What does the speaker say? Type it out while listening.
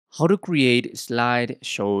How to create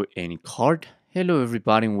slideshow in card. Hello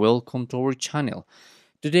everybody and welcome to our channel.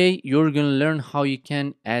 Today you're going to learn how you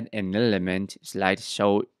can add an element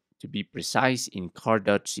slideshow to be precise in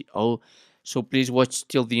card.co. So please watch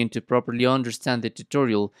till the end to properly understand the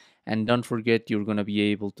tutorial, and don't forget you're going to be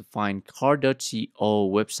able to find card.co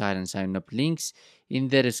website and sign up links in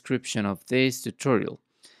the description of this tutorial.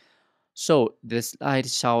 So the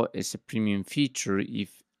slideshow is a premium feature.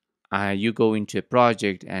 If you go into a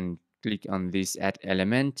project and click on this add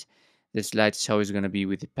element, the slideshow is going to be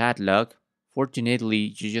with the padlock.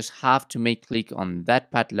 Fortunately, you just have to make click on that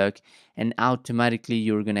padlock and automatically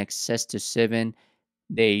you're going to access to 7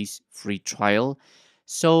 days free trial.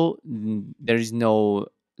 So there is no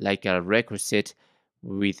like a requisite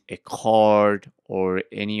with a card or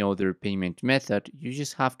any other payment method. You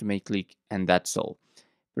just have to make click and that's all.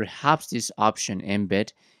 Perhaps this option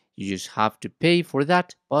embed, you just have to pay for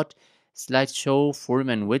that, but slideshow form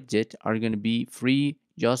and widget are going to be free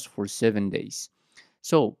just for 7 days.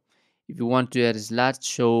 So if you want to add a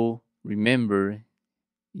slideshow, remember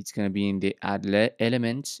it's going to be in the add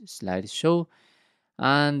elements slideshow,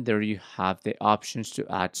 and there you have the options to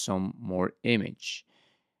add some more image.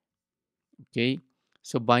 Okay,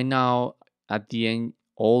 so by now at the end,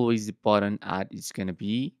 always the button add is going to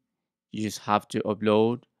be, you just have to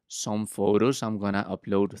upload some photos. I'm gonna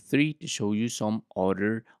upload 3 to show you some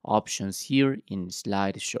other options here in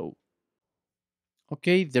slideshow.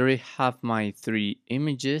 Okay, there I have my 3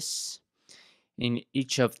 images. In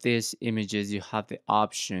each of these images you have the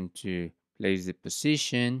option to place the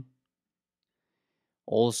position,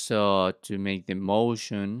 also to make the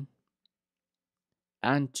motion,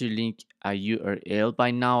 and to link a URL.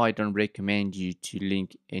 By now I don't recommend you to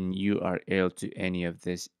link an URL to any of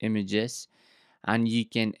these images, and you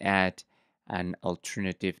can add an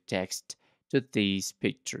alternative text to this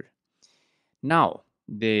picture. Now,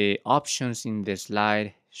 the options in the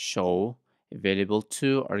slide show available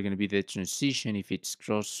too are going to be the transition, if it's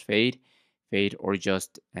crossfade, fade, or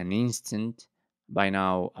just an instant. By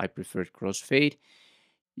now, I prefer crossfade.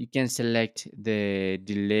 You can select the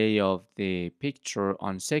delay of the picture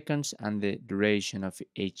on seconds and the duration of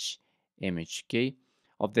each image, okay?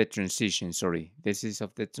 Of the transition, sorry. This is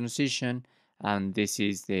of the transition and this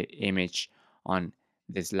is the image on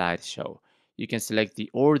the slideshow. You can select the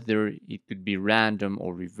order. It could be random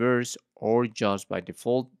or reverse or just by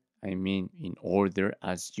default. I mean in order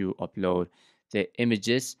as you upload the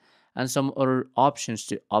images, and some other options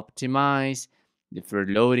to optimize, defer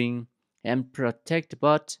loading, and protect,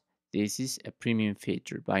 but this is a premium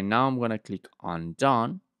feature. By now I'm gonna click on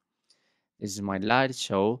done. This is my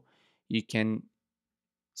slideshow. You can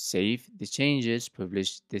save the changes,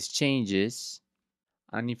 publish these changes,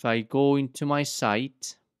 and if I go into my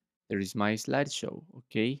site, there is my slideshow.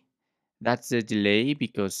 Okay, that's the delay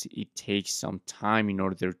because it takes some time in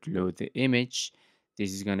order to load the image.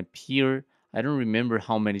 This is gonna appear. I don't remember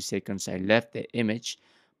how many seconds I left the image,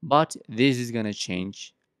 but this is gonna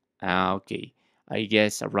change. Okay, I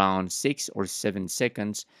guess around 6 or 7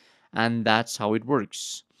 seconds, and that's how it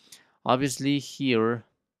works. Obviously here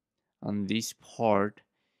on this part,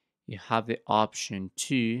 you have the option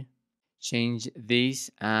to change this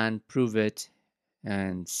and prove it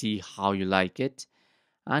and see how you like it,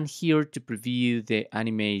 and here to preview the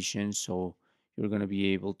animation, so you're going to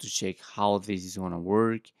be able to check how this is going to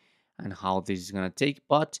work and how this is going to take.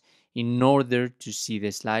 But in order to see the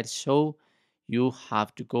slideshow, you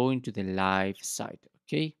have to go into the live site.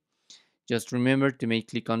 Okay, just remember to make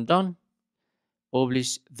click on done,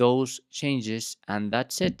 publish those changes, and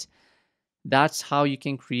that's it. That's how you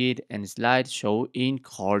can create a slideshow in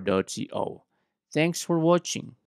car.co. Thanks for watching.